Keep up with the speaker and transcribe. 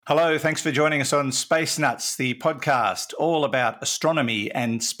Hello, thanks for joining us on Space Nuts, the podcast all about astronomy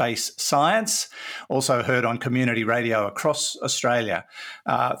and space science, also heard on community radio across Australia.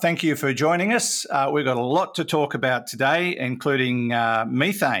 Thank you for joining us. We've got a lot to talk about today, including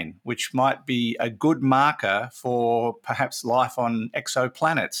methane, which might be a good marker for perhaps life on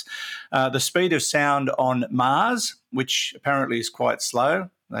exoplanets. The speed of sound on Mars, which apparently is quite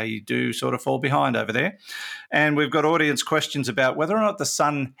slow. They do sort of fall behind over there. And we've got audience questions about whether or not the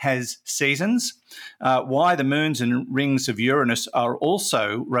sun has seasons, why the moons and rings of Uranus are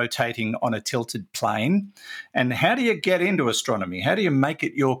also rotating on a tilted plane, and how do you get into astronomy? How do you make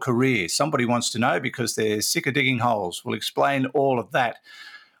it your career? Somebody wants to know because they're sick of digging holes. We'll explain all of that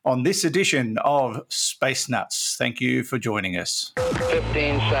on this edition of Space Nuts. Thank you for joining us.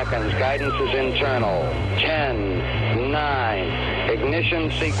 15 seconds. Guidance is internal. 10, 9...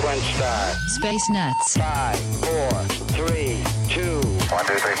 Ignition sequence start. Space Nuts. 5, 4, 3, 2. 1,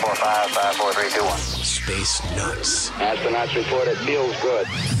 2, 3, 4, 5, 5, 4, 3, 2, 1. Space Nuts. Astronauts report it feels good.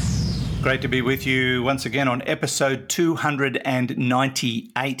 Great to be with you once again on episode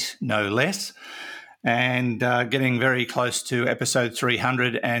 298, no less. And getting very close to episode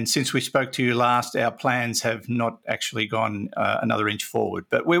 300. And since we spoke to you last, our plans have not actually gone another inch forward.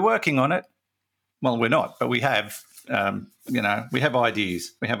 But we're working on it. Well, we're not, but we have. We have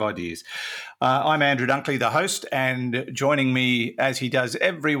ideas. I'm Andrew Dunkley, the host, and joining me, as he does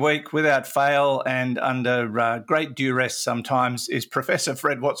every week without fail and under great duress sometimes, is Professor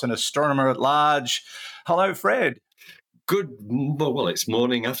Fred Watson, astronomer at large. Hello, Fred. Good, well, it's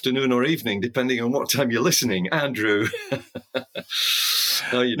morning, afternoon, or evening, depending on what time you're listening. Andrew,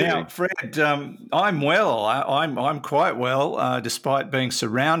 how are you doing? Now, Fred, I'm well. I'm quite well, despite being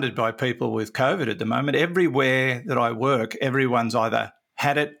surrounded by people with COVID at the moment. Everywhere that I work, everyone's either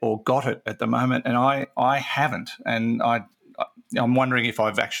had it or got it at the moment, and I haven't. And I'm wondering if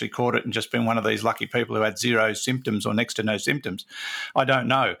I've actually caught it and just been one of these lucky people who had zero symptoms or next to no symptoms. I don't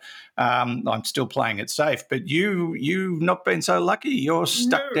know. I'm still playing it safe, but you've not been so lucky. You're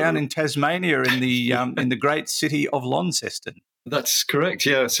stuck down in Tasmania in the great city of Launceston. That's correct,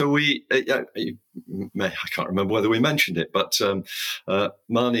 yeah. So I can't remember whether we mentioned it, but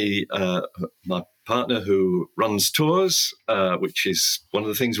Marnie, my partner who runs tours, which is one of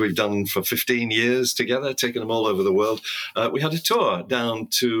the things we've done for 15 years together, taken them all over the world. We had a tour down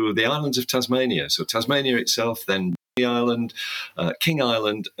to the islands of Tasmania. So Tasmania itself, then Island, King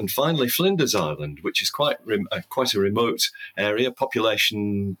Island, and finally Flinders Island, which is quite a remote area,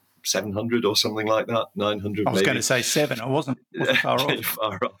 population 700 or something like that, 900 I was going to say 7. I wasn't far off.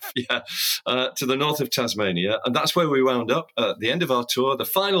 Far off, yeah. To the north of Tasmania. And that's where we wound up at the end of our tour, the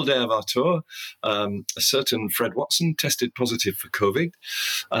final day of our tour. A certain Fred Watson tested positive for COVID,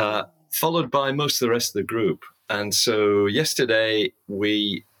 followed by most of the rest of the group. And so yesterday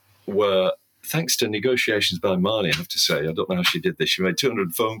we were, thanks to negotiations by Marnie, I have to say, I don't know how she did this. She made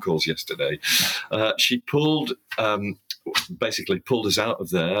 200 phone calls yesterday. She basically pulled us out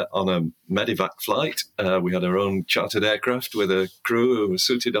of there on a medevac flight. We had our own chartered aircraft with a crew who were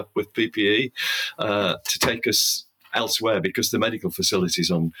suited up with PPE to take us elsewhere because the medical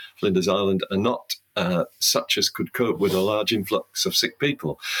facilities on Flinders Island are not such as could cope with a large influx of sick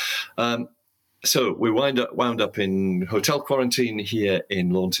people. So we wound up in hotel quarantine here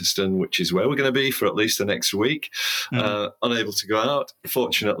in Launceston, which is where we're going to be for at least the next week. Unable to go out.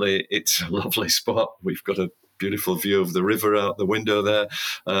 Fortunately, it's a lovely spot. We've got a beautiful view of the river out the window there.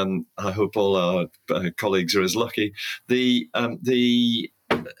 I hope all our colleagues are as lucky. The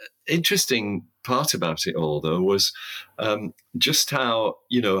interesting part about it all, though, was just how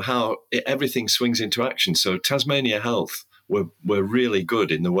everything swings into action. So Tasmania Health were really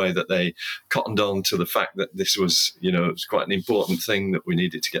good in the way that they cottoned on to the fact that this was, it was quite an important thing that we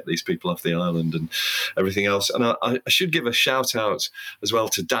needed to get these people off the island and everything else. And I should give a shout out as well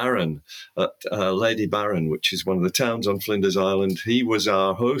to Darren at Lady Barron, which is one of the towns on Flinders Island. He was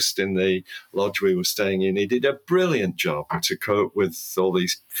our host in the lodge we were staying in. He did a brilliant job to cope with all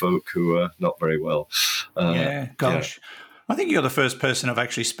these folk who are not very well. Yeah. I think you're the first person I've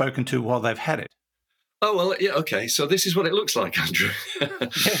actually spoken to while they've had it. Oh, well, yeah, okay. So this is what it looks like, Andrew.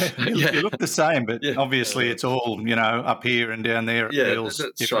 You look the same, but obviously it's all, up here and down there. It feels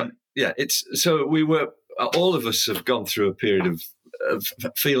that's different. Right. Yeah, all of us have gone through a period of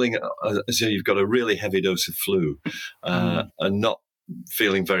feeling as though you've got a really heavy dose of flu and not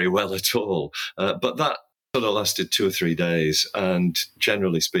feeling very well at all. But that sort of lasted 2 or 3 days, and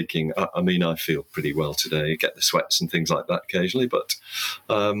generally speaking, I feel pretty well today. I get the sweats and things like that occasionally, but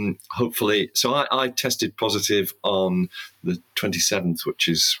hopefully. So I tested positive on the 27th, which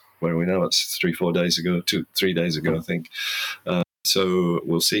is where are we now? It's 3 days ago, I think. So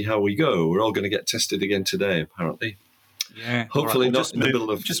we'll see how we go. We're all going to get tested again today, apparently. Yeah. Hopefully Well, not in the middle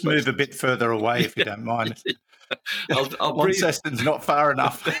of... Just move a bit further away if you don't mind. I'll breathe. Launceston's not far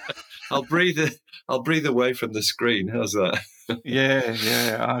enough. I'll breathe away from the screen. How's that?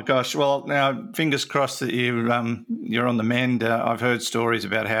 Yeah. Oh gosh. Well, now fingers crossed that you're on the mend. I've heard stories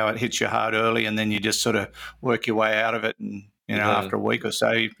about how it hits you hard early, and then you just sort of work your way out of it, and after a week or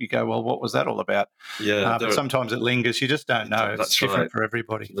so, you go, well, what was that all about? Yeah. But sometimes it lingers. You just don't know. It's different for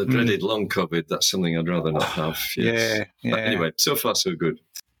everybody. The dreaded long COVID. That's something I'd rather not have. Yes. Yeah. But anyway, so far so good.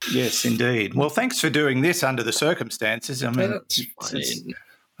 Yes, indeed. Well, thanks for doing this under the circumstances. I mean, that's fine.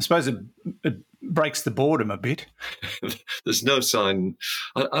 I suppose it breaks the boredom a bit. There's no sign.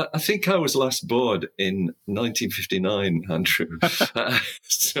 I think I was last bored in 1959, Andrew.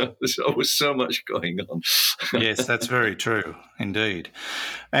 So there's always so much going on. Yes, that's very true, indeed.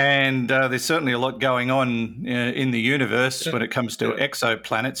 And there's certainly a lot going on in the universe when it comes to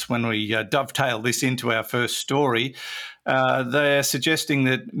exoplanets. When we dovetail this into our first story, they're suggesting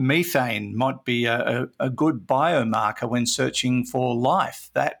that methane might be a good biomarker when searching for life.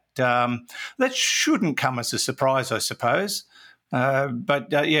 That shouldn't come as a surprise, I suppose. But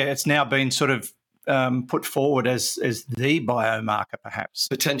it's now been sort of put forward as the biomarker, perhaps.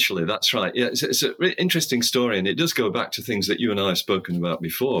 Potentially, that's right. Yeah, it's a really interesting story, and it does go back to things that you and I have spoken about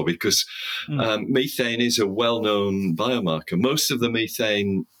before, because methane is a well-known biomarker. Most of the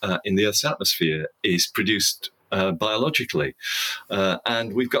methane in the Earth's atmosphere is produced biologically.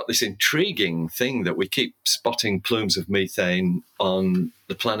 And we've got this intriguing thing that we keep spotting plumes of methane on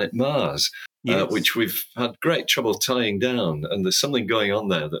the planet Mars, which we've had great trouble tying down. And there's something going on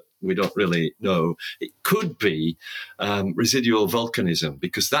there that we don't really know. It could be residual volcanism,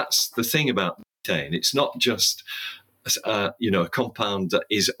 because that's the thing about methane. It's not just a compound that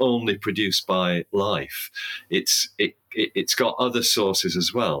is only produced by life. It's got other sources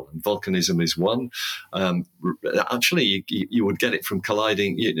as well. Volcanism is one. Actually, you would get it from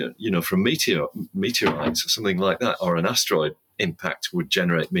colliding, from meteorites or something like that, or an asteroid impact would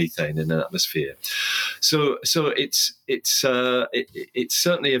generate methane in an atmosphere. So it's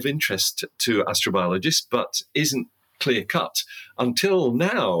certainly of interest to astrobiologists, but isn't clear cut until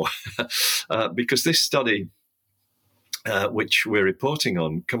now, because this study, which we're reporting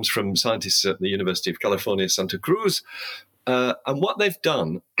on, comes from scientists at the University of California, Santa Cruz. And what they've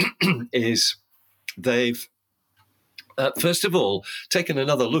done is they've, first of all, taken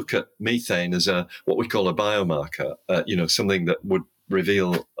another look at methane as what we call a biomarker, something that would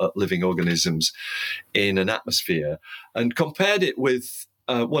reveal living organisms in an atmosphere, and compared it with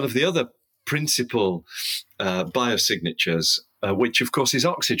one of the other principal biosignatures, which, of course, is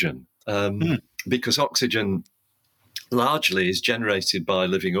oxygen, because oxygen largely is generated by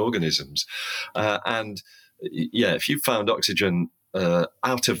living organisms. If you found oxygen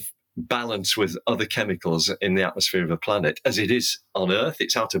out of balance with other chemicals in the atmosphere of a planet, as it is on Earth,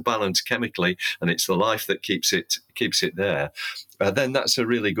 it's out of balance chemically, and it's the life that keeps it there, then that's a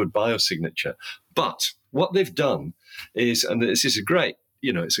really good biosignature. But what they've done is, and this is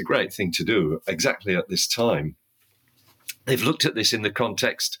it's a great thing to do exactly at this time, they've looked at this in the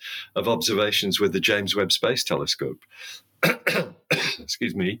context of observations with the James Webb Space Telescope.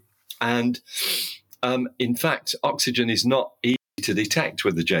 Excuse me. And in fact, oxygen is not easy to detect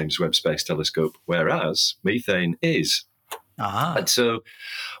with the James Webb Space Telescope, whereas methane is. And so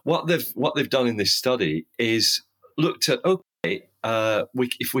what they've done in this study is looked at,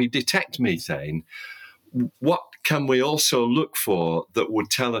 if we detect methane, what can we also look for that would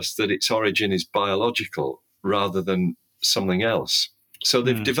tell us that its origin is biological rather than something else? So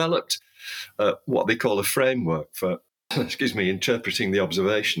they've developed what they call a framework for, interpreting the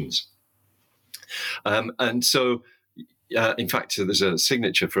observations. And so, in fact, there's a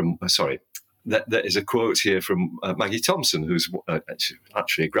signature from, there is a quote here from Maggie Thompson, who's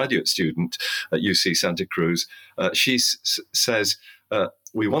actually a graduate student at UC Santa Cruz. She says,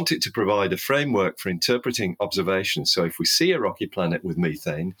 we wanted to provide a framework for interpreting observations. So if we see a rocky planet with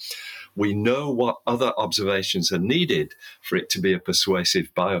methane, we know what other observations are needed for it to be a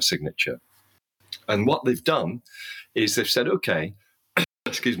persuasive biosignature. And what they've done is they've said, okay,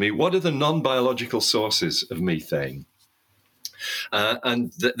 what are the non-biological sources of methane?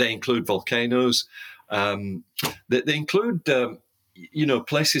 And they include volcanoes. They include,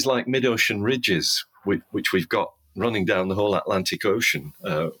 places like mid-ocean ridges, which we've got running down the whole Atlantic Ocean.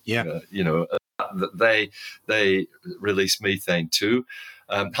 They release methane too.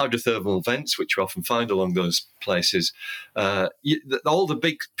 hydrothermal vents, which you often find along those places, all the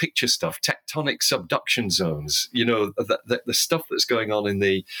big picture stuff, tectonic subduction zones, the stuff that's going on in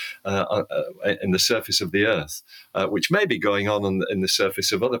the surface of the Earth, which may be going on in the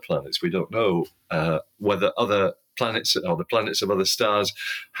surface of other planets. We don't know whether other planets or the planets of other stars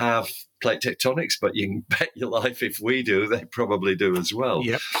have plate tectonics, but you can bet your life if we do, they probably do as well.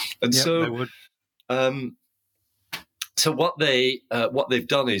 Yep. And yep, so they would. So what they've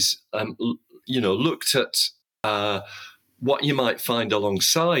done is, looked at what you might find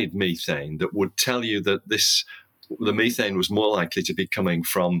alongside methane that would tell you that the methane was more likely to be coming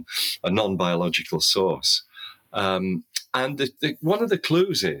from a non-biological source. And one of the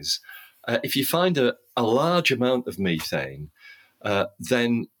clues is, if you find a large amount of methane,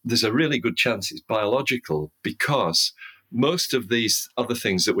 then there's a really good chance it's biological, because most of these other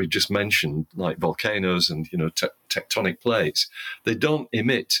things that we've just mentioned, like volcanoes and tectonic plates, they don't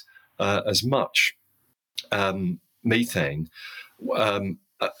emit as much methane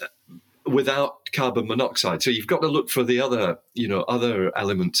without carbon monoxide. So you've got to look for the other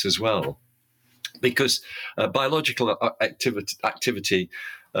elements as well, because biological activity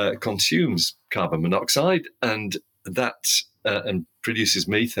consumes carbon monoxide, and that and produces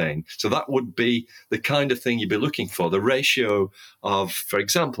methane. So that would be the kind of thing you'd be looking for, the ratio of, for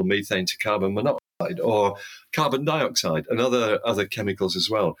example, methane to carbon monoxide or carbon dioxide and other chemicals as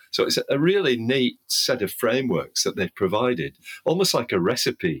well. So it's a really neat set of frameworks that they've provided, almost like a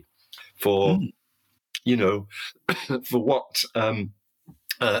recipe for, for what a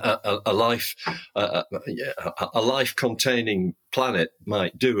life-containing planet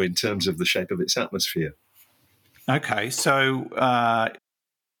might do in terms of the shape of its atmosphere. Okay, so are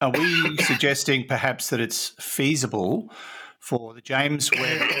we suggesting perhaps that it's feasible for the James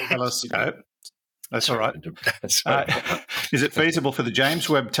Webb Telescope? That's all right. Is it feasible for the James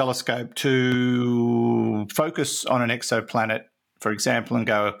Webb Telescope to focus on an exoplanet, for example, and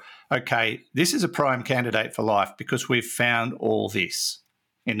go, okay, this is a prime candidate for life because we've found all this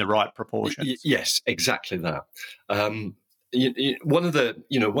in the right proportions? Yes, exactly that. One of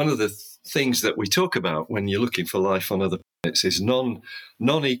the things that we talk about when you're looking for life on other planets is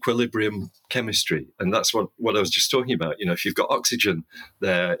non-equilibrium chemistry, and that's what I was just talking about. If you've got oxygen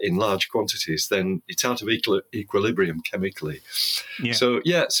there in large quantities, then it's out of equilibrium chemically. Yeah.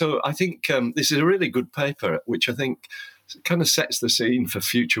 So I think this is a really good paper, which I think kind of sets the scene for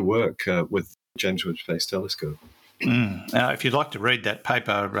future work with James Webb Space Telescope. If you'd like to read that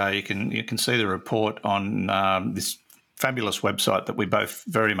paper, you can see the report on this fabulous website that we both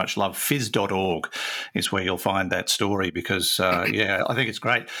very much love. phys.org is where you'll find that story, because, I think it's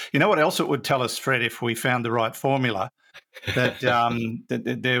great. You know what else it would tell us, Fred, if we found the right formula? That,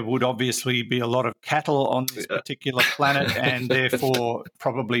 that there would obviously be a lot of cattle on this particular planet, and therefore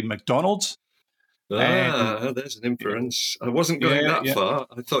probably McDonald's. There's an inference. I wasn't going that far.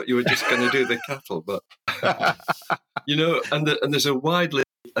 I thought you were just going to do the cattle, but and there's a widely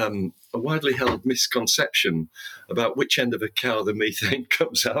held misconception about which end of a cow the methane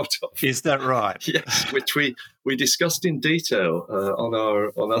comes out of. Is that right? Yes, which we discussed in detail on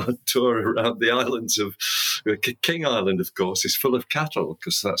our tour around the islands of King Island. Of course, is full of cattle,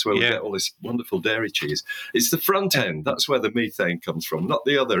 because that's where we get all this wonderful dairy cheese. It's the front end. That's where the methane comes from, not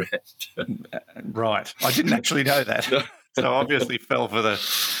the other end. Right. I didn't actually know that. No. So obviously fell for the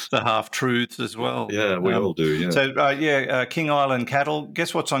half-truths as well. Yeah, we all do, yeah. So, King Island cattle.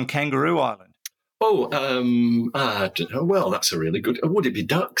 Guess what's on Kangaroo Island? Oh, I don't know. Well, that's a really good... Would it be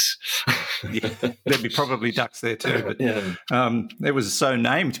ducks? There'd be probably ducks there too. But it was so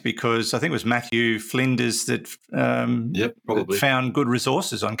named because I think it was Matthew Flinders that found good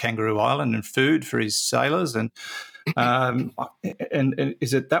resources on Kangaroo Island and food for his sailors. And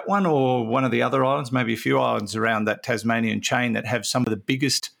is it that one or one of the other islands, maybe a few islands around that Tasmanian chain, that have some of the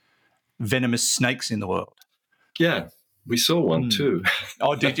biggest venomous snakes in the world? Yeah, we saw one too.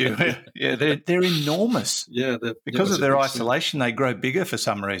 Oh, did you? Yeah, they're enormous. Yeah. Because of their isolation, they grow bigger for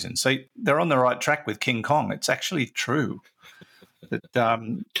some reason. So they're on the right track with King Kong. It's actually true that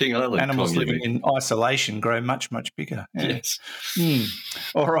King Island animals Kong, living in isolation grow much, much bigger. Yeah. Yes.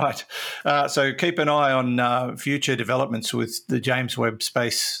 All right. So keep an eye on future developments with the James Webb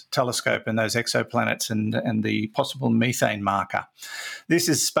Space Telescope and those exoplanets and the possible methane marker. This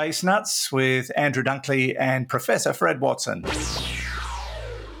is Space Nuts with Andrew Dunkley and Professor Fred Watson.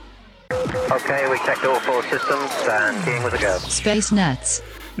 Okay, we checked all 4 systems and keying was a go. Space Nuts.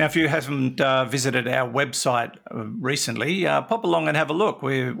 Now, if you haven't visited our website recently, pop along and have a look.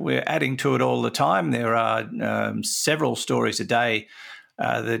 We're adding to it all the time. There are several stories a day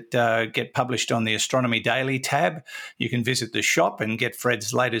that get published on the Astronomy Daily tab. You can visit the shop and get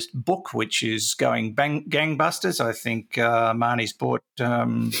Fred's latest book, which is going gangbusters. I think Marnie's bought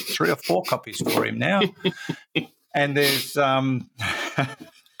 3 or 4 copies for him now. And there's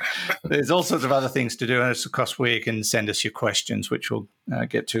there's all sorts of other things to do. And it's, of course, where you can send us your questions, which we'll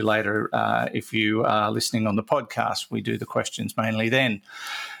get to later. If you are listening on the podcast, we do the questions mainly then.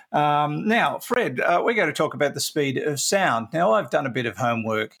 Now, Fred, we're going to talk about the speed of sound. Now, I've done a bit of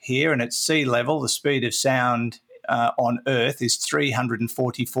homework here, and at sea level, the speed of sound on Earth is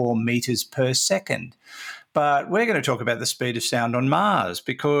 344 metres per second. But we're going to talk about the speed of sound on Mars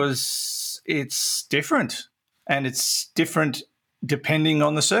because it's different, and it's different depending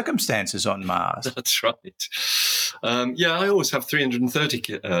on the circumstances on Mars. That's right. I always have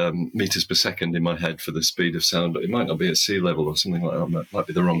 330 metres per second in my head for the speed of sound, but it might not be at sea level or something like that. It might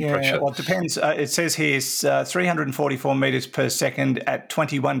be the wrong pressure. Well, it depends. It says here it's 344 metres per second at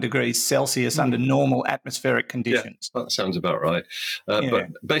 21 degrees Celsius under normal atmospheric conditions. Yeah, that sounds about right. But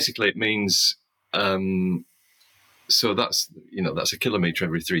basically it means... so that's a kilometre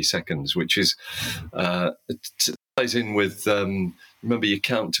every 3 seconds, which is ties in with remember you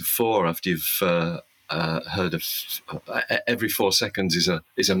count to 4 after you've heard of every 4 seconds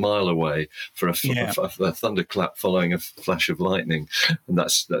is a mile away for a thunderclap following a flash of lightning, and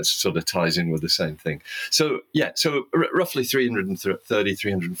that sort of ties in with the same thing. So roughly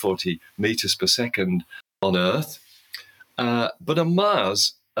 340 meters per second on Earth, but on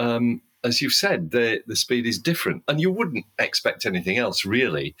Mars, as you've said, the speed is different. And you wouldn't expect anything else,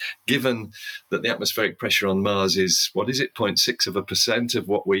 really, given that the atmospheric pressure on Mars is, 0.6% of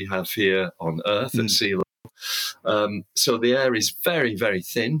what we have here on Earth at sea level. So the air is very, very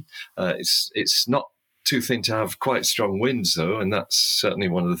thin. It's not too thin to have quite strong winds, though, and that's certainly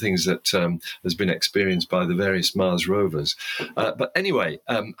one of the things that has been experienced by the various Mars rovers. But anyway,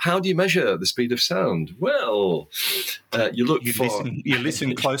 how do you measure the speed of sound? Well, you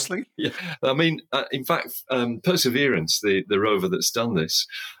listen closely. Yeah, I mean, in fact, Perseverance, the rover that's done this,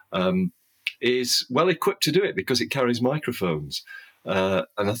 is well equipped to do it because it carries microphones, and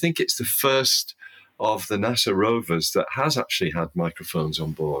I think it's the first of the NASA rovers that has actually had microphones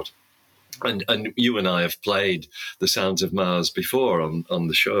on board. And you and I have played the sounds of Mars before on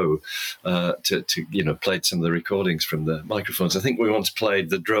the show, played some of the recordings from the microphones. I think we once played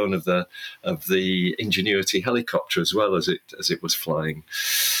the drone of the Ingenuity helicopter as well as it was flying.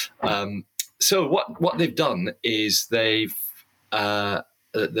 So what they've done is the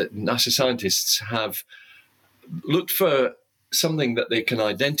NASA scientists have looked for something that they can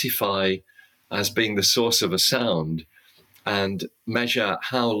identify as being the source of a sound, and measure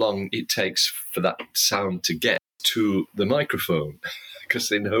how long it takes for that sound to get to the microphone, because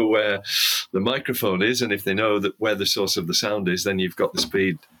they know where the microphone is, and if they know that where the source of the sound is, then you've got the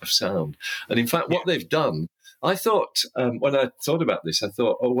speed of sound. And in fact, what they've done, I thought, when I thought about this, I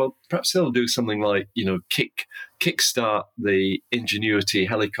thought, oh, well, perhaps they'll do something like, kickstart the Ingenuity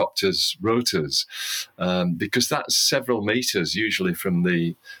helicopter's rotors, because that's several meters usually from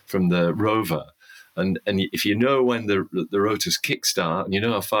the rover. And if you know when the rotors kickstart and you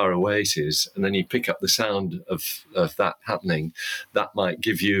know how far away it is, and then you pick up the sound of that happening, that might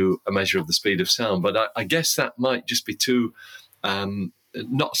give you a measure of the speed of sound. But I guess that might just be too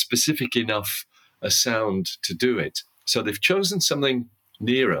not specific enough a sound to do it. So they've chosen something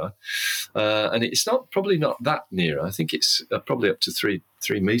nearer, and it's probably not that near. I think it's probably up to 3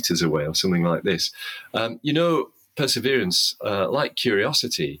 meters away or something like this. Perseverance, like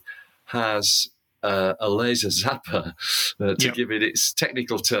Curiosity, has a laser zapper, to give it its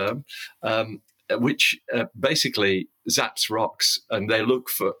technical term, which basically zaps rocks, and they look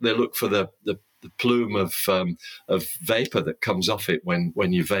for the plume of vapor that comes off it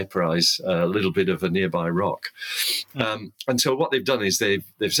when you vaporize a little bit of a nearby rock. And so what they've done is they've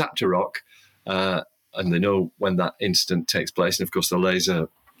zapped a rock, and they know when that instant takes place. And of course, the laser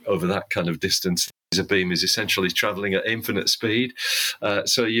over that kind of distance, a beam is essentially traveling at infinite speed.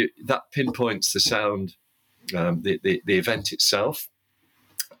 So that pinpoints the sound, the event itself,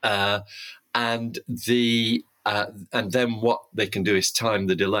 and then what they can do is time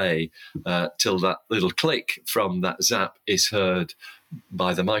the delay till that little click from that zap is heard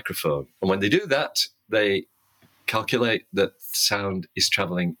by the microphone. And when they do that, they calculate that sound is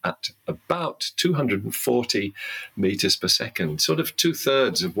traveling at about 240 meters per second, sort of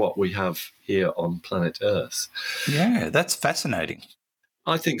 2/3 of what we have here on planet Earth. Yeah, that's fascinating.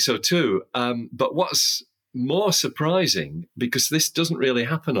 I think so too. But what's more surprising, because this doesn't really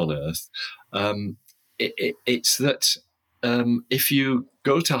happen on Earth, it's that if you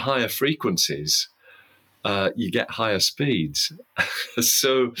go to higher frequencies, you get higher speeds.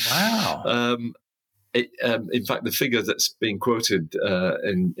 So, Wow. in fact, the figure that's being quoted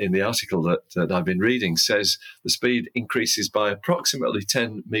in the article that I've been reading says the speed increases by approximately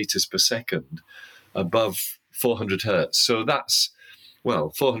 10 meters per second above 400 hertz. So that's,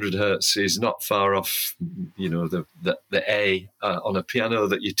 well, 400 hertz is not far off, the A on a piano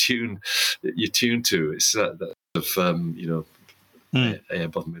that you tune to. It's A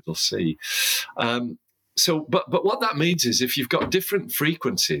above middle C. But what that means is if you've got different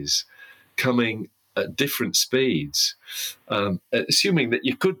frequencies coming at different speeds, assuming that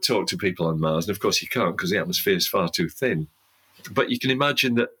you could talk to people on Mars, and of course you can't because the atmosphere is far too thin, but you can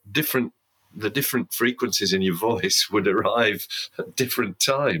imagine that the different frequencies in your voice would arrive at different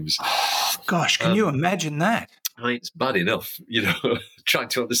times. Oh, gosh, can you imagine that? I mean, it's bad enough, trying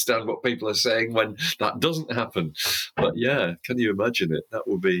to understand what people are saying when that doesn't happen. But yeah, can you imagine it? That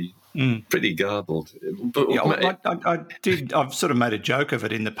would be pretty garbled. But yeah, I've sort of made a joke of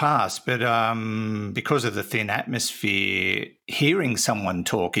it in the past, but because of the thin atmosphere, hearing someone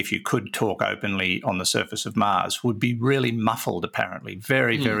talk, if you could talk openly on the surface of Mars, would be really muffled, apparently.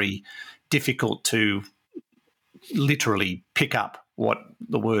 Very, very difficult to literally pick up what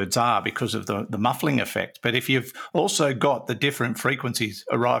the words are because of the muffling effect. But if you've also got the different frequencies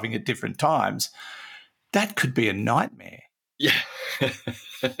arriving at different times, that could be a nightmare. Yeah.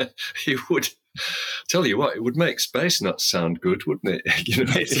 It would. Tell you what, it would make Space Nuts sound good, wouldn't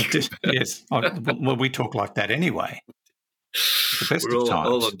it? Yes. Well, we talk like that anyway. The best We're of times.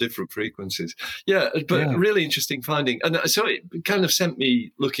 all on different frequencies. Yeah, but really interesting finding. And so it kind of sent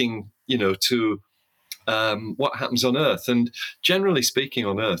me looking, to what happens on Earth. And generally speaking,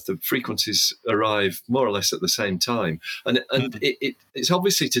 on Earth, the frequencies arrive more or less at the same time. And it's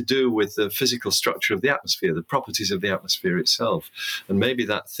obviously to do with the physical structure of the atmosphere, the properties of the atmosphere itself. And maybe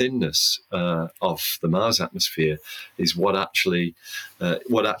that thinness of the Mars atmosphere is what actually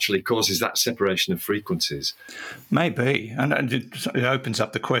causes that separation of frequencies. Maybe. And it opens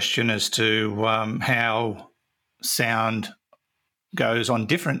up the question as to how sound goes on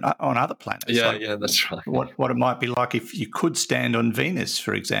other planets. Yeah, that's right. What it might be like if you could stand on Venus,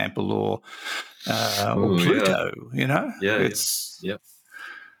 for example, or Pluto.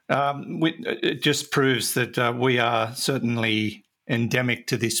 It just proves that we are certainly endemic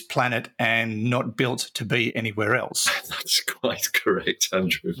to this planet and not built to be anywhere else. That's quite correct,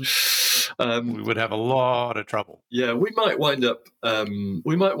 Andrew. We would have a lot of trouble. Yeah, we might wind up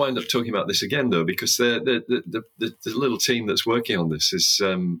talking about this again, though, because the little team that's working on this is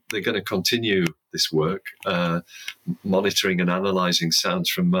they're going to continue this work, monitoring and analysing sounds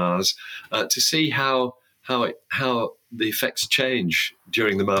from Mars to see how the effects change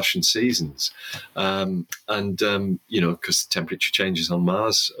during the Martian seasons, because temperature changes on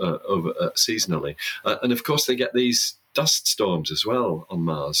Mars over seasonally, and of course they get these dust storms as well on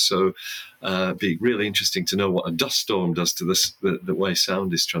Mars. So it'd be really interesting to know what a dust storm does to the way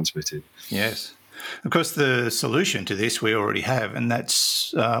sound is transmitted. Yes, of course the solution to this we already have, and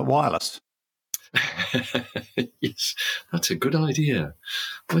that's wireless. Yes, that's a good idea.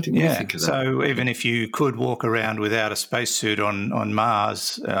 Why didn't I think of that? So even if you could walk around without a spacesuit on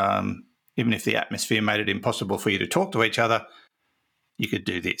Mars, even if the atmosphere made it impossible for you to talk to each other, you could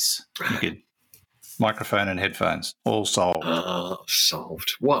do this. You could microphone and headphones, all solved.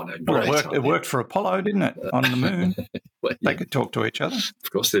 Solved. What a great idea. It worked for Apollo, didn't it, on the moon? Well, they could talk to each other.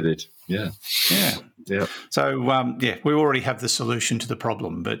 Of course they did, yeah. So, we already have the solution to the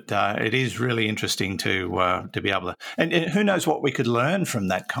problem, but it is really interesting to be able to... And who knows what we could learn from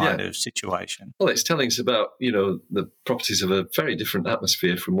that kind of situation. Well, it's telling us about, the properties of a very different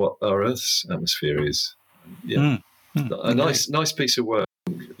atmosphere from what our Earth's atmosphere is. Yeah. A nice piece of work,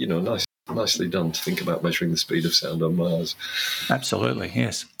 nicely done to think about measuring the speed of sound on Mars. Absolutely,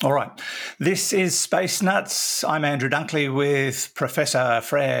 yes. All right. This is Space Nuts. I'm Andrew Dunkley with Professor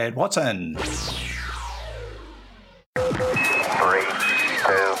Fred Watson. 3, 2,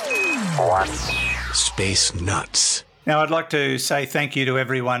 1. Space Nuts. Now, I'd like to say thank you to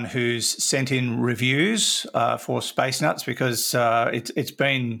everyone who's sent in reviews for Space Nuts, because it's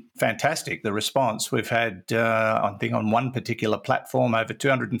been fantastic, the response. We've had, I think, on one particular platform, over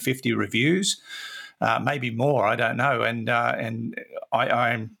 250 reviews, maybe more, I don't know. And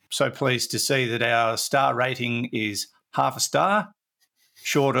I'm so pleased to see that our star rating is half a star,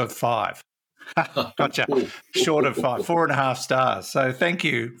 short of 5. Gotcha. Short of 5, 4.5 stars. So thank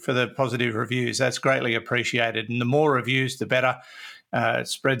you for the positive reviews. That's greatly appreciated. And the more reviews, the better. it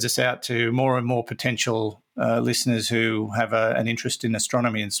spreads us out to more and more potential listeners who have an interest in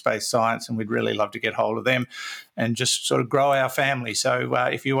astronomy and space science, and we'd really love to get hold of them and just sort of grow our family. So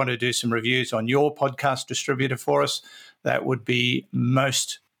if you want to do some reviews on your podcast distributor for us, that would be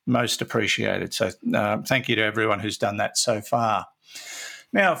most appreciated. So thank you to everyone who's done that so far.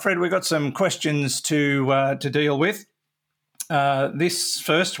 Now, Fred, we've got some questions to deal with. This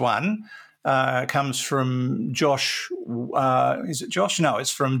first one comes from Josh. Is it Josh? No,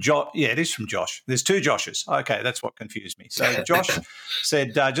 it's from Josh. Yeah, it is from Josh. There's two Joshes. Okay, that's what confused me. So Josh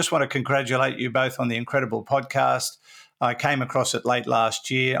said, just want to congratulate you both on the incredible podcast. I came across it late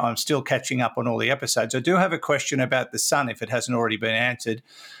last year. I'm still catching up on all the episodes. I do have a question about the sun, if it hasn't already been answered.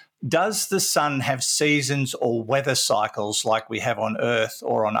 Does the sun have seasons or weather cycles like we have on Earth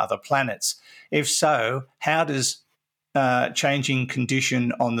or on other planets? If so, how does changing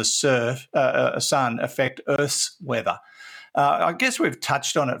condition on the sun affect Earth's weather? I guess we've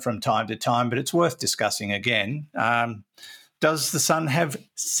touched on it from time to time, but it's worth discussing again. Does the sun have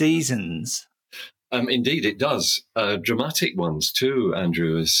seasons? Indeed, it does. Dramatic ones too,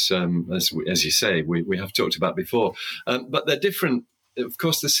 Andrew, as you say, we have talked about before. But they're different. Of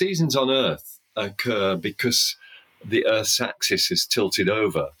course, the seasons on Earth occur because the Earth's axis is tilted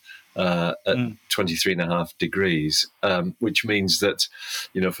over at 23.5 degrees, which means that,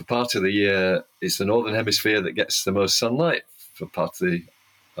 for part of the year, it's the northern hemisphere that gets the most sunlight. For part of the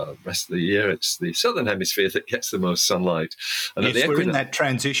rest of the year, it's the southern hemisphere that gets the most sunlight. And yes, we're in that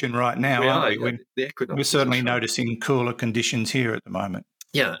transition right now, aren't we? We're certainly noticing cooler conditions here at the moment.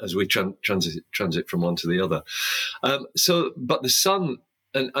 Yeah, as we transit from one to the other. But the sun,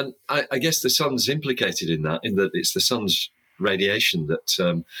 and I guess the sun's implicated in that it's the sun's radiation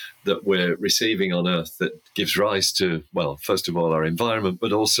that we're receiving on Earth that gives rise to, well, first of all, our environment,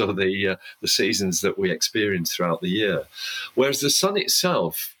 but also the seasons that we experience throughout the year. Whereas the sun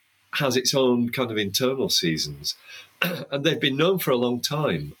itself has its own kind of internal seasons, and they've been known for a long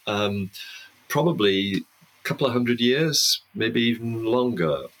time, probably couple of 100 years, maybe even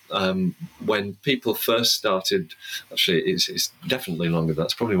longer. When people first started, actually, it's definitely longer.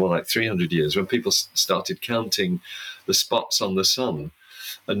 That's probably more like 300 years. When people started counting the spots on the sun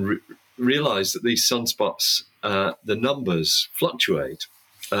and realized that these sunspots, the numbers fluctuate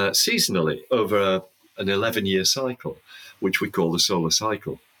seasonally over an 11-year cycle, which we call the solar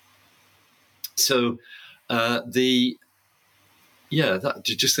cycle. So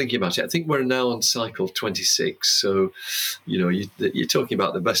just thinking about it, I think we're now on cycle 26. So, you're talking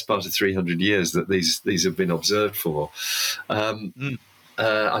about the best part of 300 years that these have been observed for. I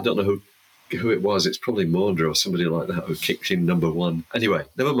don't know who it was. It's probably Maundra or somebody like that who kicked in number one. Anyway,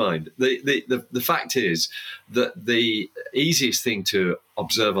 never mind. The fact is that the easiest thing to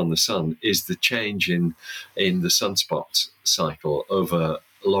observe on the sun is the change in the sunspot cycle over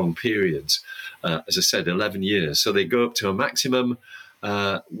long periods. As I said, 11 years. So they go up to a maximum,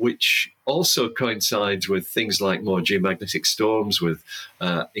 which also coincides with things like more geomagnetic storms, with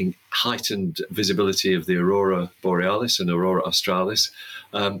heightened visibility of the aurora borealis and aurora australis,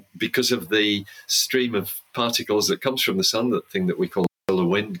 because of the stream of particles that comes from the sun. That thing that we call solar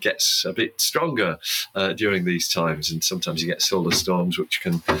wind gets a bit stronger during these times, and sometimes you get solar storms, which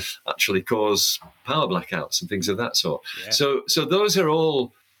can actually cause power blackouts and things of that sort. Yeah. So those are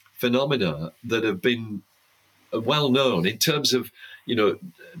all phenomena that have been well known in terms of,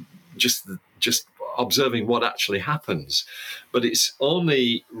 just observing what actually happens. But it's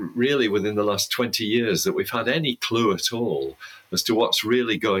only really within the last 20 years that we've had any clue at all as to what's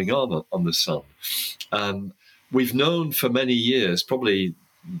really going on the sun. We've known for many years, probably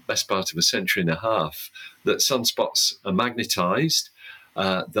best part of a century and a half, that sunspots are magnetized,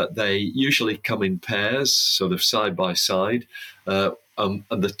 that they usually come in pairs, sort of side by side, and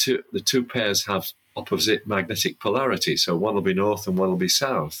the two pairs have opposite magnetic polarity. So one will be north and one will be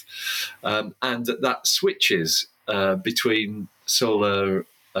south. And that switches between solar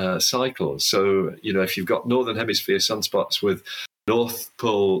cycles. So, if you've got northern hemisphere sunspots with North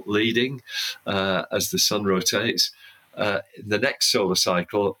Pole leading as the sun rotates, in the next solar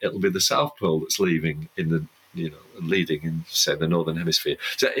cycle, it'll be the South Pole that's leading in leading in, say, the northern hemisphere.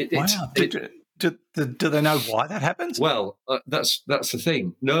 So do they know why that happens? Well, that's the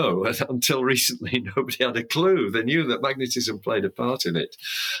thing. No, until recently, nobody had a clue. They knew that magnetism played a part in it,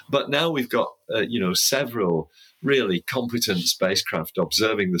 but now we've got several really competent spacecraft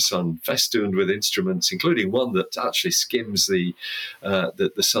observing the sun, festooned with instruments, including one that actually skims the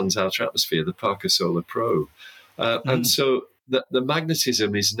sun's outer atmosphere, the Parker Solar Probe, and so the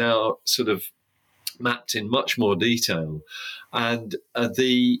magnetism is now sort of mapped in much more detail, and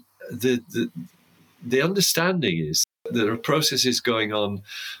the understanding is there are processes going on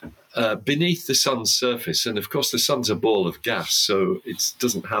beneath the sun's surface. And of course, the sun's a ball of gas, so it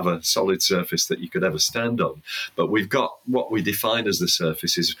doesn't have a solid surface that you could ever stand on. But we've got what we define as the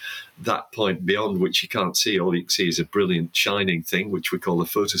surface is that point beyond which you can't see. All you can see is a brilliant shining thing, which we call the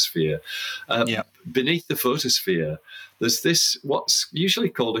photosphere. Beneath the photosphere, there's this, what's usually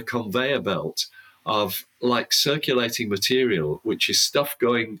called a conveyor belt of like circulating material, which is stuff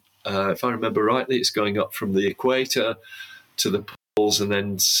going, if I remember rightly, it's going up from the equator to the poles and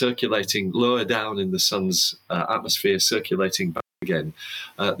then circulating lower down in the sun's atmosphere, circulating back again.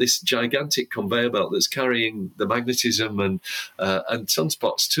 This gigantic conveyor belt that's carrying the magnetism and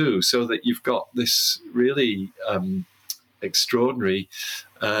sunspots too, so that you've got this really extraordinary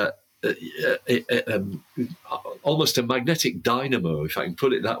almost a magnetic dynamo, if I can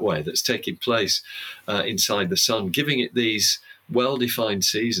put it that way, that's taking place inside the sun, giving it these well-defined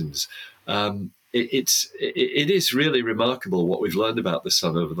seasons. It is really remarkable what we've learned about the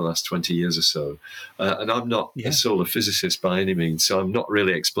sun over the last 20 years or so. And I'm not a solar physicist by any means, so I'm not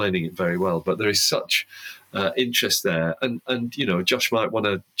really explaining it very well. But there is such interest there, and Josh might want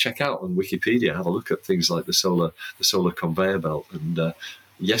to check out on Wikipedia, have a look at things like the solar conveyor belt. And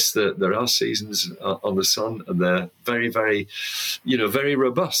yes, there are seasons on the sun, and they're very, very, very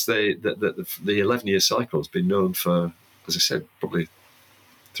robust. The 11-year cycle has been known for, as I said, probably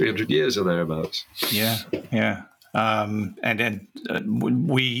 300 years or thereabouts. Yeah. And then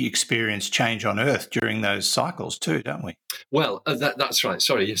we experience change on Earth during those cycles too, don't we? Well, that's right.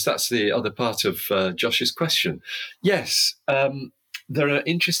 Sorry, yes, that's the other part of Josh's question. Yes, there are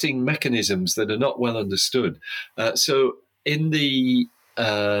interesting mechanisms that are not well understood. So in the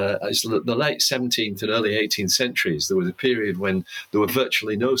late 17th and early 18th centuries, there was a period when there were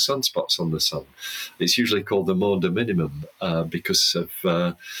virtually no sunspots on the sun. It's usually called the Maunder minimum because of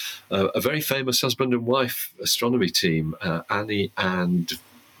a very famous husband and wife astronomy team, Annie and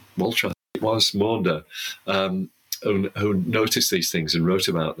Walter, I think it was Maunder, who noticed these things and wrote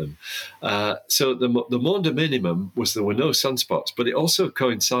about them. So the Maunder minimum was there were no sunspots, but it also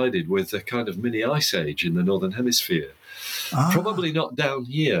coincided with a kind of mini ice age in the Northern Hemisphere. Probably not down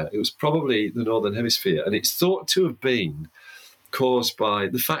here. It was probably the Northern Hemisphere. And it's thought to have been caused by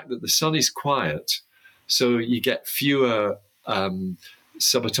the fact that the sun is quiet, so you get fewer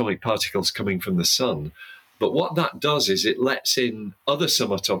subatomic particles coming from the sun. But what that does is it lets in other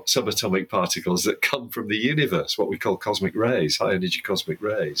subatomic particles that come from the universe, what we call cosmic rays, high-energy cosmic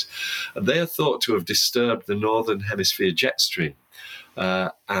rays. And they are thought to have disturbed the Northern Hemisphere jet stream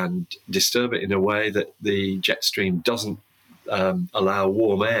and disturb it in a way that the jet stream doesn't allow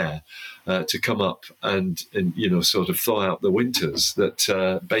warm air to come up and sort of thaw out the winters.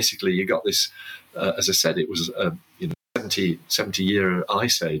 That basically you got this, as I said, it was 70-year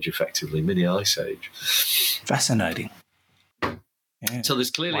ice age, effectively, mini ice age. Fascinating. Yeah. So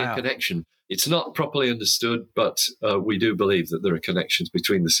there's clearly a connection. It's not properly understood, but we do believe that there are connections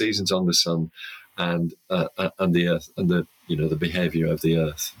between the seasons on the sun and the Earth and the behaviour of the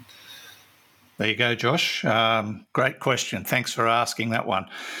Earth. There you go, Josh. Great question. Thanks for asking that one.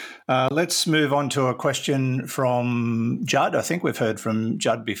 Let's move on to a question from Judd. I think we've heard from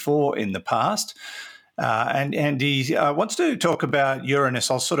Judd before in the past. And he wants to talk about Uranus.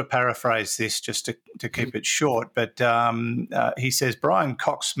 I'll sort of paraphrase this just to keep it short. But he says, Brian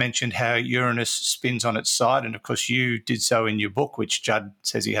Cox mentioned how Uranus spins on its side. And, of course, you did so in your book, which Judd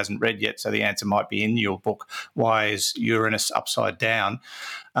says he hasn't read yet. So the answer might be in your book. Why is Uranus upside down?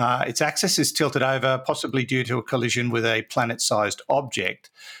 Its axis is tilted over, possibly due to a collision with a planet-sized object.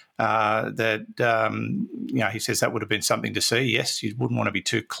 He says that would have been something to see. Yes, you wouldn't want to be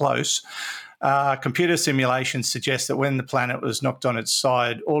too close. Computer simulations suggest that when the planet was knocked on its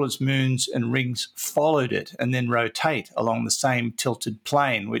side, all its moons and rings followed it and then rotate along the same tilted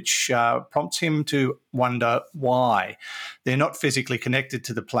plane, which prompts him to wonder why. They're not physically connected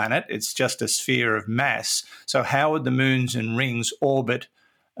to the planet. It's just a sphere of mass. So how would the moons and rings orbit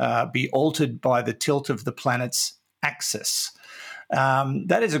be altered by the tilt of the planet's axis?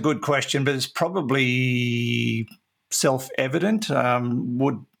 That is a good question, but it's probably self-evident.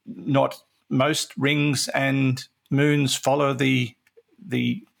 Would not most rings and moons follow the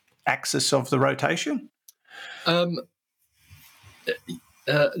axis of the rotation? Look,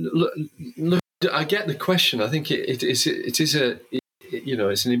 I get the question. I think it is it's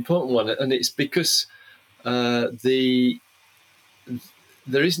an important one, and it's because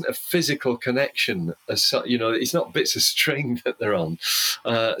there isn't a physical connection as such. It's not bits of string that they're on.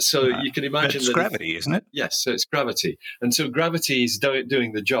 You can imagine it's gravity, isn't it? Yes, so it's gravity. And so gravity is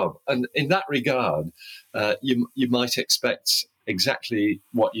doing the job. And in that regard, you might expect exactly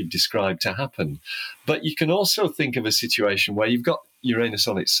what you've described to happen. But you can also think of a situation where you've got Uranus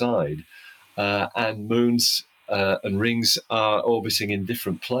on its side, and moons and rings are orbiting in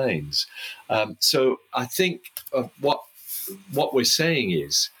different planes. So I think what we're saying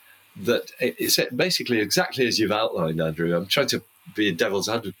is that it's basically exactly as you've outlined, Andrew. I'm trying to be a devil's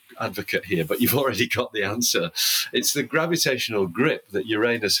advocate here, but you've already got the answer. It's the gravitational grip that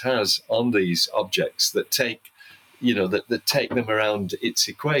Uranus has on these objects that take, that take them around its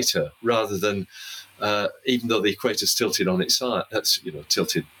equator, rather than, even though the equator's tilted on its side, that's,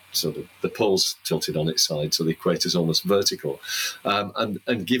 tilted, so the pole's tilted on its side, so the equator's almost vertical,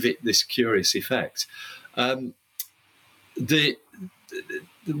 and give it this curious effect.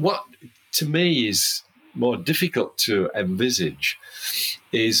 What to me is more difficult to envisage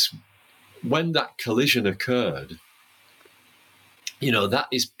is when that collision occurred. That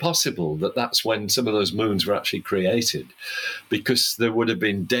is possible that's when some of those moons were actually created, because there would have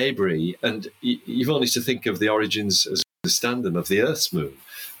been debris, and you've only to think of the origins, as we understand them, of the Earth's moon,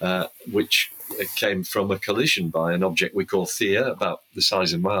 which came from a collision by an object we call Theia, about the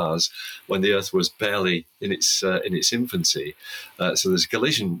size of Mars, when the Earth was barely in its infancy. So there's a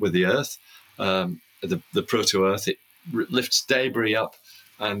collision with the Earth, the proto-Earth. It lifts debris up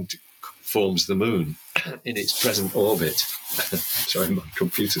and forms the moon in its present orbit. Sorry, my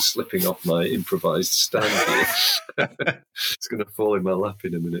computer's slipping off my improvised stand here. It's going to fall in my lap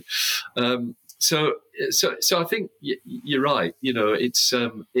in a minute. So I think you're right. It's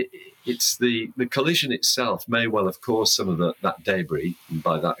the collision itself may well have caused some of that debris, and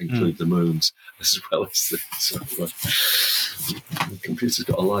by that include the moons, as well as the computer's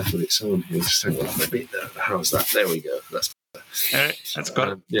got a life of its own here. Just hang on a bit there. How's that? There we go. That's better. That's got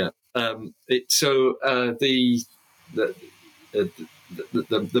it. Yeah. The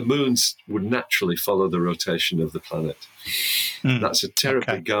moons would naturally follow the rotation of the planet. That's a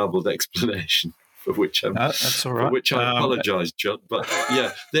terribly garbled explanation, for which that's all right. For which I apologise, John. But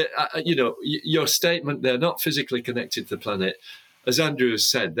yeah, your statement, they're not physically connected to the planet. As Andrew has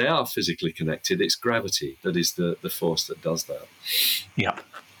said, they are physically connected. It's gravity that is the force that does that. Yeah.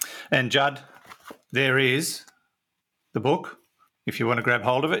 And Judd, there is the book. If you want to grab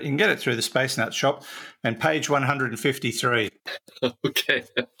hold of it, you can get it through the Space Nuts shop, and page 153. Okay.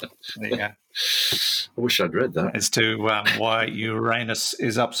 There you go. I wish I'd read that. As to why Uranus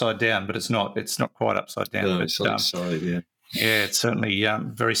is upside down, but it's not. It's not quite upside down. No, but, it's on its side, yeah. Yeah, it's certainly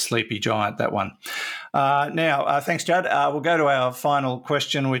very sleepy giant, that one. Now, thanks, Judd. We'll go to our final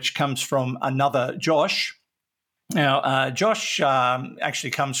question, which comes from another Josh. Now, Josh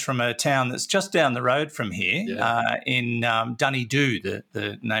actually comes from a town that's just down the road from here, in Dunedoo,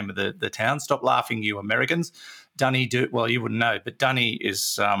 the name of the town. Stop laughing, you Americans. Dunedoo, well, you wouldn't know, but Dunny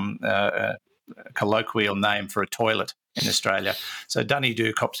is a colloquial name for a toilet in Australia. So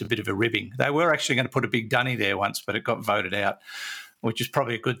Dunedoo cops a bit of a ribbing. They were actually going to put a big Dunny there once, but it got voted out, which is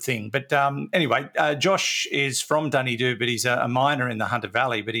probably a good thing. But anyway, Josh is from Dunedoo, but he's a miner in the Hunter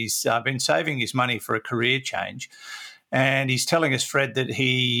Valley, but he's been saving his money for a career change. And he's telling us, Fred, that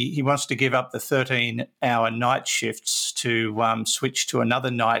he wants to give up the 13-hour night shifts to switch to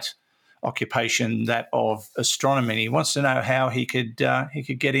another night occupation, that of astronomy. He wants to know how he could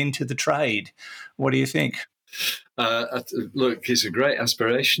get into the trade. What do you think? Look, it's a great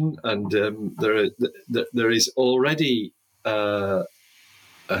aspiration, and there is already a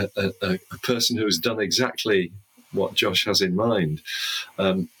person who has done exactly what Josh has in mind.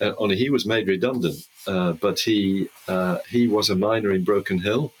 Only he was made redundant, but he was a miner in Broken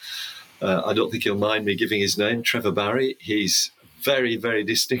Hill. I don't think he'll mind me giving his name, Trevor Barry. He's very, very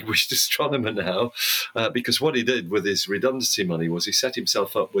distinguished astronomer now, because what he did with his redundancy money was he set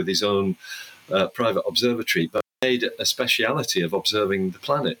himself up with his own private observatory, but made a speciality of observing the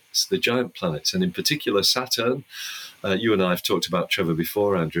planets, the giant planets, and in particular Saturn. You and I have talked about Trevor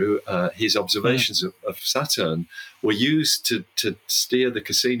before, Andrew. His observations of Saturn were used to steer the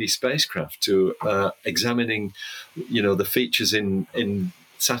Cassini spacecraft to examining, the features in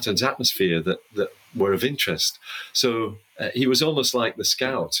Saturn's atmosphere that were of interest. So he was almost like the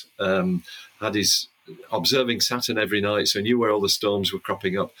scout, had his observing Saturn every night, so he knew where all the storms were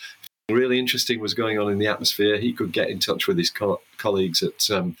cropping up. Really interesting was going on in the atmosphere. He could get in touch with his colleagues at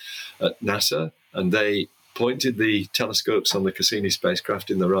NASA, and they pointed the telescopes on the Cassini spacecraft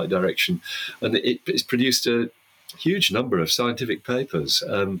in the right direction, and it's produced a huge number of scientific papers.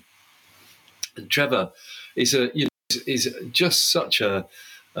 Trevor is just such an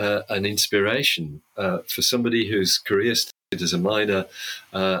inspiration for somebody whose career as a minor,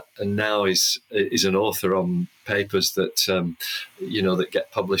 and now is an author on papers that that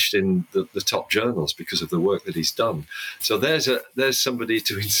get published in the top journals because of the work that he's done. So there's somebody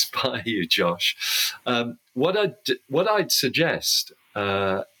to inspire you, Josh. What I'd suggest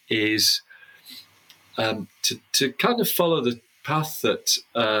is to kind of follow the path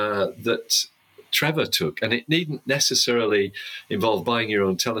that Trevor took, and it needn't necessarily involve buying your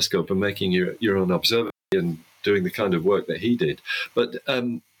own telescope and making your own observatory and doing the kind of work that he did. But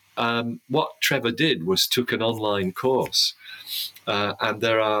what Trevor did was took an online course, and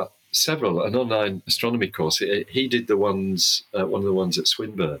there are several, an online astronomy course. He did one of the ones at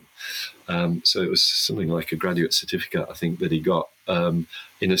Swinburne. So it was something like a graduate certificate, I think, that he got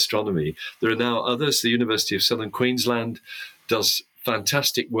in astronomy. There are now others. The University of Southern Queensland does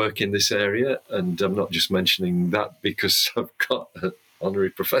fantastic work in this area, and I'm not just mentioning that because I've got an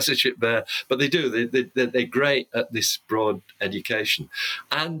honorary professorship there, but they do. They're great at this broad education.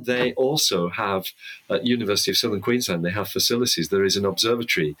 And they also have, at University of Southern Queensland, they have facilities. There is an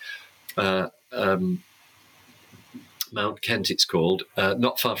observatory, Mount Kent it's called,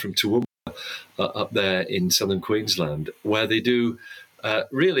 not far from Toowoomba, up there in Southern Queensland, where they do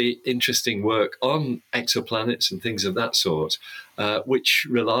really interesting work on exoplanets and things of that sort, which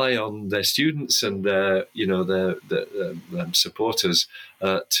rely on their students and their supporters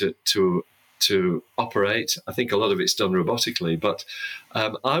to operate. I think a lot of it's done robotically, but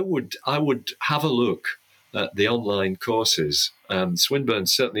I would have a look at the online courses. Swinburne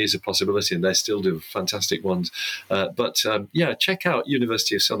certainly is a possibility, and they still do fantastic ones. But check out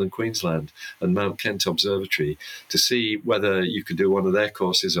University of Southern Queensland and Mount Kent Observatory to see whether you could do one of their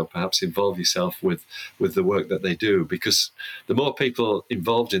courses, or perhaps involve yourself with the work that they do, because the more people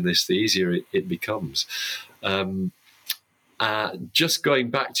involved in this, the easier it becomes. Just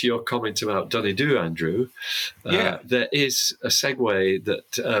going back to your comment about Donedu, Andrew, there is a segue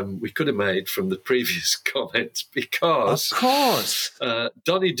that we could have made from the previous comment, because of course,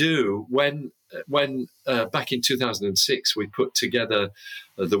 Donedu, when back in 2006 we put together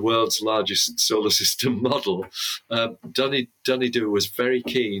the world's largest solar system model, Donedu was very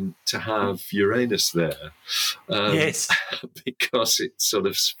keen to have Uranus there. Yes, because it sort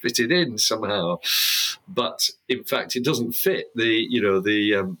of fitted in somehow. But in fact, it doesn't fit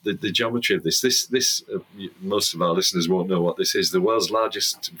the geometry of this. This most of our listeners won't know what this is. The world's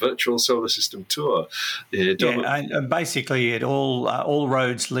largest virtual solar system tour. And basically, all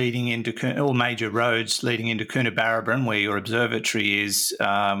roads leading into all major roads leading into Coonabarabran, where your observatory is,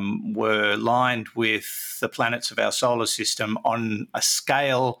 were lined with the planets of our solar system on a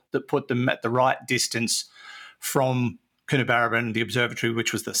scale that put them at the right distance from Coonabarabran, the observatory,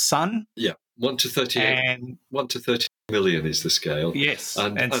 which was the sun. Yeah, 1 to 38. And 1 to 30 million is the scale. Yes,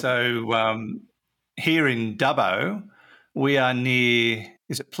 and so here in Dubbo, we are near.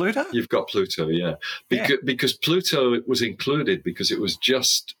 Is it Pluto? You've got Pluto, yeah. Because Pluto was included because it was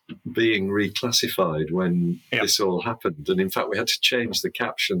just being reclassified when this all happened, and in fact we had to change the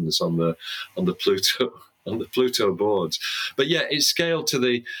captions on the Pluto boards. But yeah, it's scaled to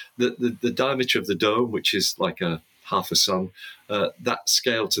the diameter of the dome, which is like half a sun. That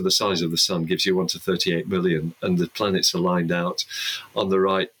scale to the size of the sun gives you 1 to 38 million, and the planets are lined out on the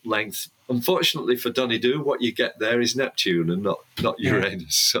right length. Unfortunately for Donedu, what you get there is Neptune and not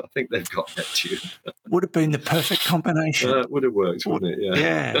Uranus. So I think they've got Neptune. Would have been the perfect combination. It would have worked, wouldn't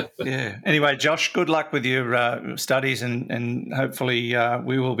it? Yeah. Anyway, Josh, good luck with your studies, and hopefully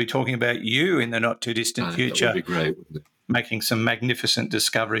we will be talking about you in the not-too-distant future. That would be great, wouldn't it? Making some magnificent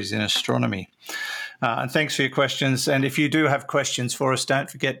discoveries in astronomy. And thanks for your questions. And if you do have questions for us, don't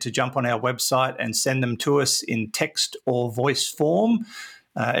forget to jump on our website and send them to us in text or voice form.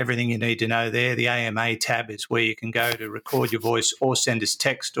 Everything you need to know there. The AMA tab is where you can go to record your voice or send us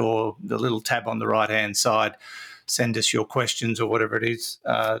text, or the little tab on the right-hand side, send us your questions or whatever it is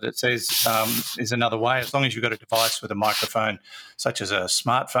that says is another way. As long as you've got a device with a microphone, such as a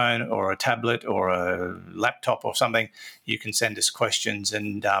smartphone or a tablet or a laptop or something, you can send us questions.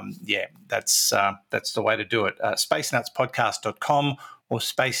 And, that's the way to do it. spacenutspodcast.com or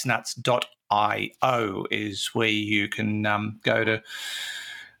spacenuts.io is where you can go to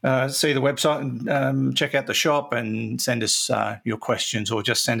see the website and check out the shop and send us your questions, or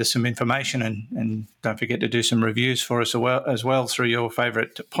just send us some information, and don't forget to do some reviews for us as well through your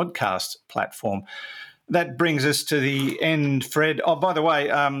favourite podcast platform. That brings us to the end, Fred. Oh, by the way,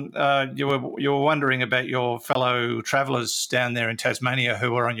 you were wondering about your fellow travellers down there in Tasmania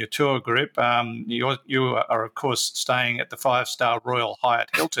who were on your tour group. You are, of course, staying at the 5-star Royal Hyatt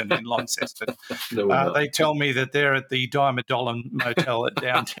Hilton in Launceston. No, they tell me that they're at the Diamond Dollar Motel at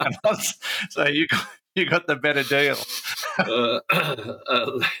downtown. So You got the better deal.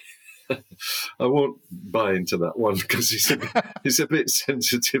 I won't buy into that one because he's a bit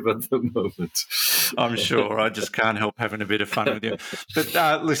sensitive at the moment. I'm sure. I just can't help having a bit of fun with you.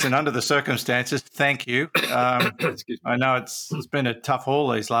 But listen, under the circumstances, thank you. I know it's been a tough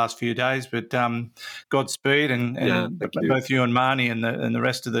haul these last few days, but Godspeed, and both you and Marnie and the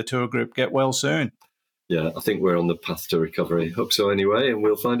rest of the tour group get well soon. Yeah, I think we're on the path to recovery. Hope so anyway, and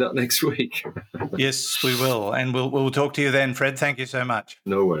we'll find out next week. Yes, we will. And we'll talk to you then, Fred. Thank you so much.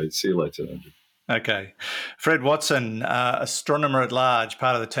 No worries. See you later, Andrew. Okay. Fred Watson, astronomer at large,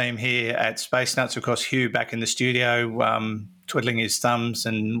 part of the team here at Space Nuts. Of course, Hugh back in the studio, twiddling his thumbs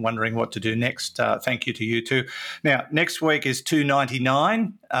and wondering what to do next. Thank you to you too. Now, next week is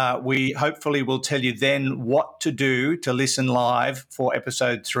 299. We hopefully will tell you then what to do to listen live for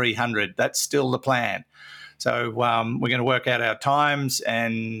episode 300. That's still the plan. So we're going to work out our times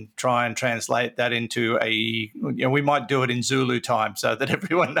and try and translate that into we might do it in Zulu time so that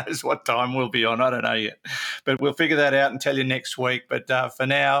everyone knows what time we'll be on. I don't know yet. But we'll figure that out and tell you next week. But for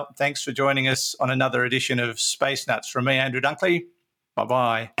now, thanks for joining us on another edition of Space Nuts. From me, Andrew Dunkley.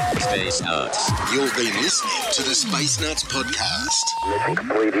 Bye-bye. Space Nuts. You've been listening to the Space Nuts podcast. Mission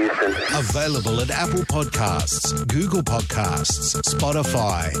complete, Houston. Available at Apple Podcasts, Google Podcasts,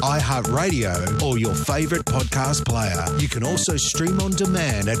 Spotify, iHeartRadio, or your favourite podcast player. You can also stream on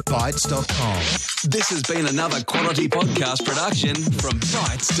demand at Bytes.com. This has been another quality podcast production from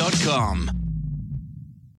Bytes.com.